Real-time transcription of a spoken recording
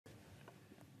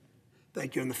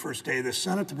Thank you. On the first day of the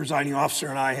Senate, the presiding officer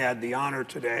and I had the honor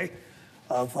today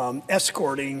of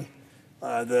escorting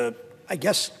I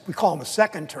guess we call him a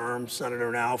second-term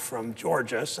senator now from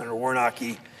Georgia, Senator Warnock.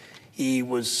 He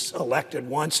was elected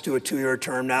once to a 2-year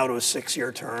term, now to a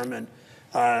 6-year term,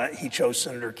 and he chose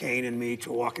Senator Kaine and me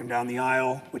to walk him down the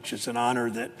aisle, which is an honor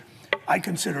that I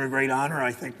consider a great honor.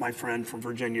 I think my friend from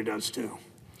Virginia does too.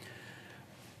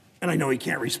 And I know he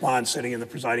can't respond sitting in the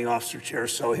presiding officer chair,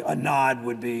 so a nod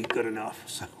would be good enough.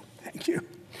 So thank you.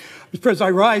 Mr. President, I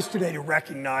rise today to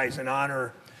recognize and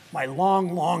honor my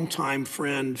long-time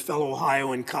friend, fellow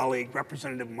Ohioan colleague,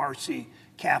 Representative Marcy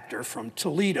Kaptur from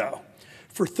Toledo.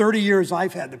 For 30 years,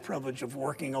 I've had the privilege of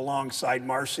working alongside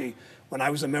Marcy when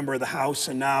I was a member of the House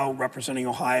and now representing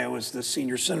Ohio as the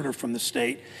senior senator from the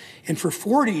state. And for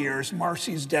 40 years,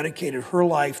 Marcy has dedicated her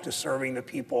life to serving the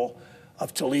people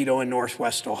of Toledo and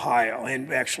Northwest Ohio,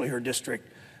 and actually her district,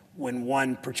 when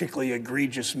one particularly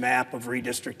egregious map of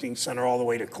redistricting sent her all the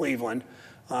way to Cleveland.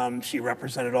 She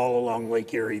represented all along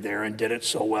Lake Erie there and did it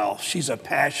so well. She's a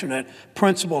passionate,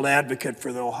 principled advocate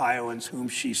for the Ohioans whom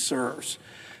she serves.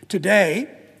 Today,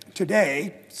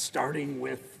 starting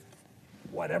with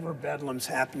whatever bedlam's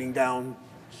happening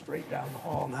straight down the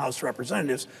hall in the House of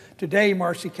Representatives, today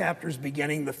Marcy Kaptur is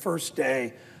beginning the first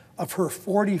day of her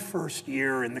 41st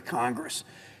year in the Congress.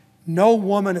 No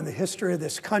woman in the history of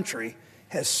this country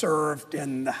has served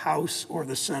in the House or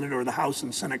the Senate or the House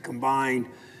and Senate combined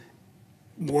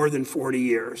more than 40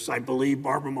 years. I believe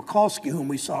Barbara Mikulski, whom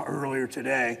we saw earlier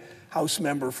today, House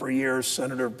member for years,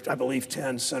 Senator, I believe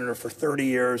 10, Senator for 30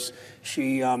 years.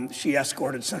 She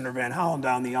escorted Senator Van Hollen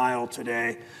down the aisle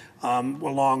today,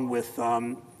 along with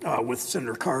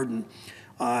Senator Cardin.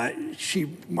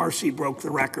 Marcy broke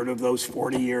the record of those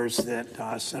 40 years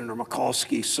that Senator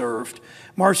Mikulski served.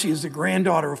 Marcy is the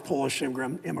granddaughter of Polish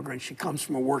immigrants. She comes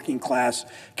from a working class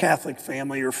Catholic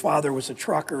family. Her father was a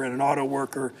trucker and an auto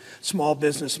worker, small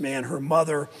businessman. Her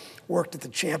mother worked at the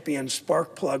Champion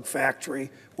spark plug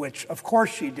factory, which of course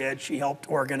she did. She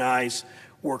helped organize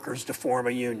workers to form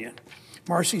a union.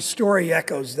 Marcy's story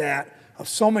echoes that of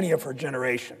so many of her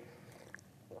generation.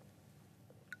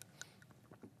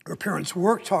 Her parents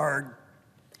worked hard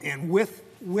and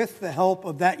with the help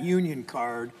of that union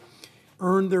card,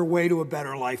 earned their way to a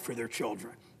better life for their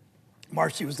children.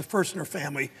 Marcy was the first in her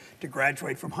family to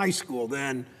graduate from high school,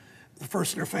 then the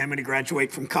first in her family to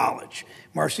graduate from college.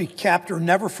 Marcy Kaptur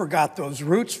never forgot those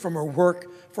roots, from her work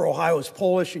for Ohio's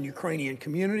Polish and Ukrainian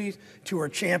communities to her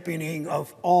championing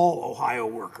of all Ohio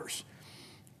workers.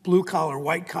 Blue collar,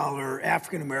 white collar,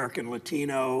 African American,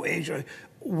 Latino, Asia,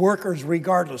 workers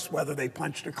regardless whether they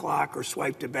punched a clock or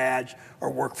swiped a badge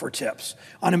or worked for tips.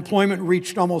 Unemployment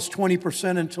reached almost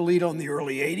 20% in Toledo in the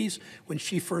early 80s when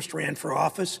she first ran for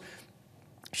office.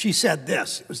 She said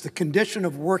this: "It was the condition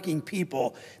of working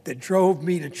people that drove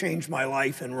me to change my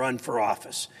life and run for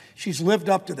office." She's lived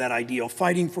up to that ideal,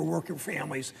 fighting for working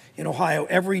families in Ohio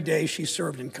every day she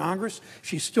served in Congress.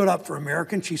 She stood up for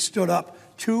Americans. She stood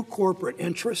up to corporate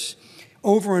interests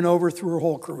over and over through her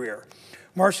whole career.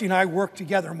 Marcy and I worked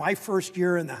together my first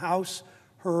year in the House,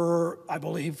 her, I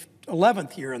believe,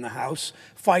 11th year in the House,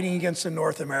 fighting against the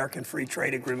North American Free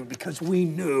Trade Agreement because we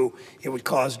knew it would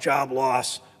cause job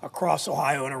loss across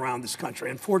Ohio and around this country.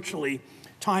 Unfortunately,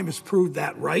 time has proved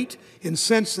that right. And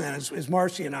since then, as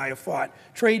Marcy and I have fought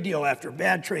trade deal after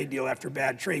bad trade deal after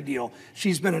bad trade deal,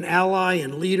 she's been an ally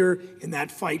and leader in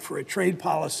that fight for a trade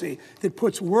policy that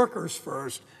puts workers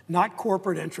first, not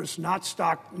corporate interests, not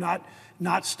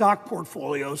stock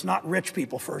portfolios, not rich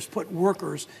people first, put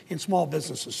workers and small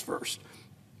businesses first.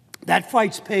 That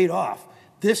fight's paid off.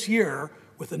 This year,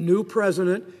 with a new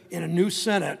president and a new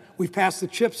Senate, we've passed the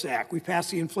CHIPS Act, we've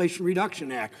passed the Inflation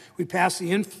Reduction Act, we passed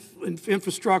the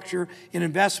Infrastructure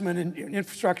Investment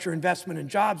and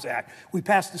Jobs Act. We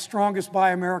passed the strongest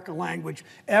Buy America language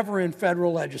ever in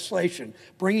federal legislation,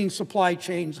 bringing supply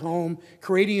chains home,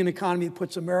 creating an economy that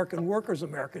puts American workers,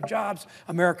 American jobs,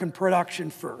 American production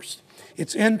first.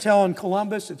 It's Intel in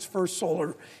Columbus, it's First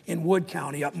Solar in Wood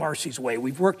County up Marcy's way.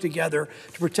 We've worked together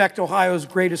to protect Ohio's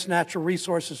greatest natural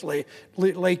resources,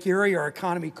 Lake Erie. Our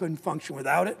economy couldn't function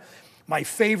without it. My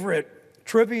favorite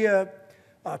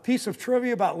piece of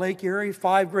trivia about Lake Erie: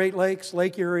 5 Great Lakes.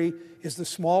 Lake Erie is the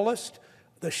smallest,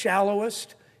 the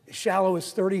shallowest. The shallow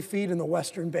is 30 feet in the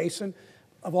Western Basin.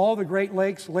 Of all the Great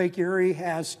Lakes, Lake Erie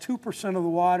has 2% of the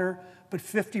water, but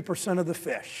 50% of the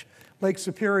fish. Lake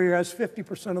Superior has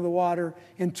 50% of the water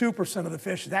and 2% of the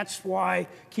fish. That's why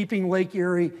keeping Lake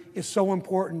Erie is so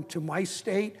important to my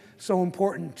state, so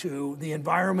important to the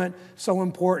environment, so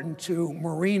important to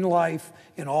marine life,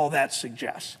 and all that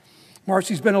suggests.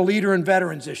 Marcy's been a leader in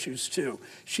veterans issues, too.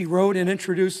 She wrote and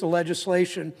introduced the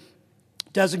legislation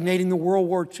designating the World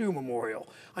War II Memorial.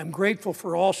 I'm grateful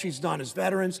for all she's done as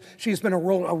veterans. She's been a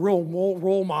real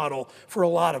role model for a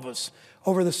lot of us.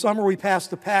 Over the summer, we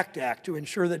passed the PACT Act to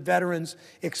ensure that veterans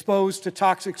exposed to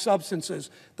toxic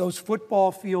substances, those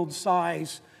football field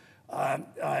size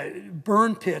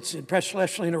burn pits,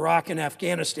 especially in Iraq and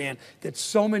Afghanistan, that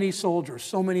so many soldiers,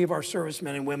 so many of our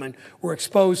servicemen and women were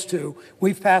exposed to.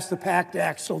 We've passed the PACT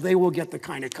Act so they will get the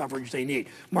kind of coverage they need.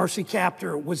 Marcy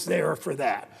Kaptur was there for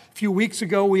that. A few weeks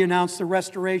ago, we announced the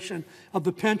restoration of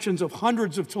the pensions of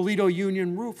hundreds of Toledo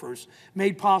union roofers,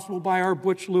 made possible by our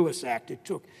Butch Lewis Act. It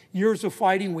took years of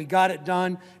fighting. We got it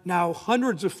done. Now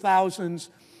hundreds of thousands,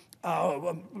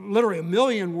 literally 1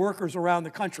 million workers around the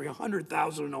country,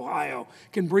 100,000 in Ohio,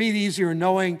 can breathe easier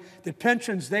knowing that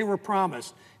pensions they were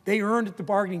promised, they earned at the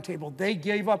bargaining table. They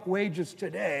gave up wages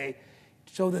today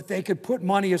so that they could put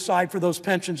money aside for those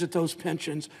pensions, that those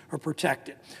pensions are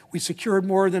protected. We secured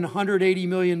more than $180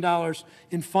 million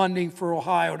in funding for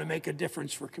Ohio to make a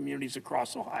difference for communities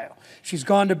across Ohio. She's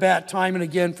gone to bat time and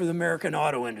again for the American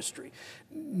auto industry.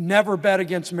 Never bet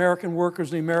against American workers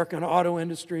in the American auto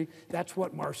industry. That's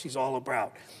what Marcy's all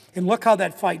about. And look how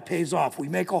that fight pays off. We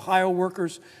make Ohio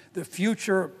workers the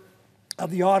future of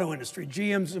the auto industry.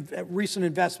 GM's recent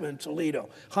investment in Toledo,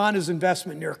 Honda's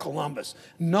investment near Columbus.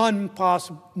 None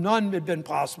had been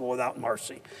possible without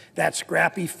Marcy. That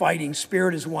scrappy fighting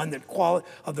spirit is one that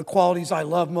of the qualities I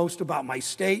love most about my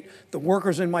state, the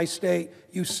workers in my state.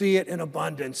 You see it in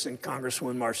abundance in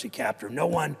Congresswoman Marcy Kaptur. No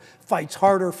one fights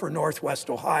harder for Northwest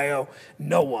Ohio.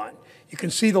 No one. You can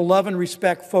see the love and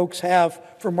respect folks have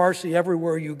for Marcy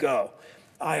everywhere you go.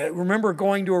 I remember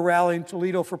going to a rally in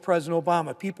Toledo for President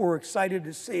Obama. People were excited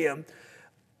to see him.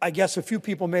 I guess a few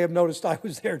people may have noticed I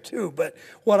was there too, but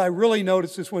what I really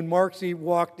noticed is when Marcy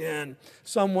walked in,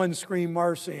 someone screamed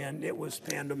Marcy, and it was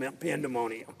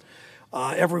pandemonium.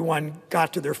 Everyone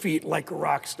got to their feet like a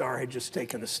rock star had just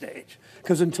taken the stage.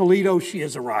 Because in Toledo, she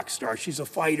is a rock star. She's a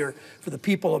fighter for the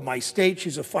people of my state.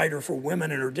 She's a fighter for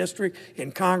women in her district,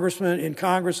 in Congress,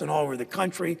 and all over the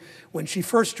country. When she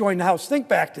first joined the House, think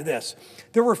back to this.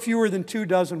 There were fewer than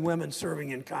 24 women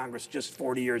serving in Congress just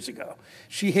 40 years ago.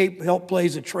 She helped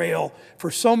blaze a trail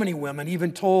for so many women,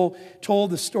 even told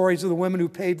the stories of the women who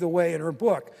paved the way in her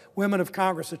book, Women of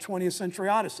Congress, A 20th Century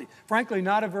Odyssey. Frankly,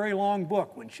 not a very long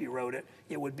book when she wrote it.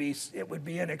 It would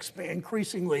be an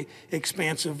increasingly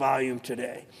expansive volume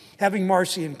today. Having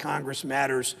Marcy in Congress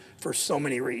matters for so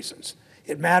many reasons.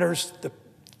 It matters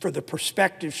for the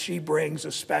perspective she brings,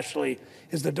 especially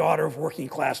as the daughter of working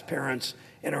class parents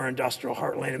in our industrial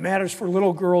heartland. It matters for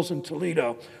little girls in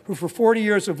Toledo who for 40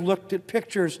 years have looked at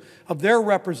pictures of their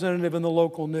representative in the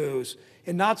local news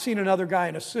and not seen another guy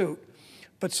in a suit,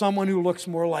 but someone who looks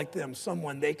more like them,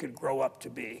 someone they could grow up to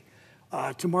be.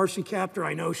 To Marcy Kaptur,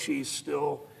 I know she's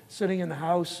still sitting in the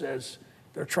House as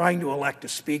they're trying to elect a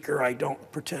speaker. I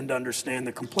don't pretend to understand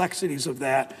the complexities of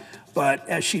that, but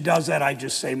as she does that, I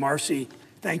just say, Marcy,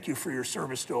 thank you for your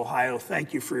service to Ohio.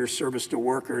 Thank you for your service to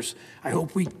workers. I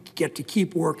hope we get to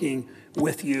keep working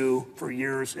with you for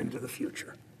years into the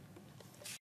future.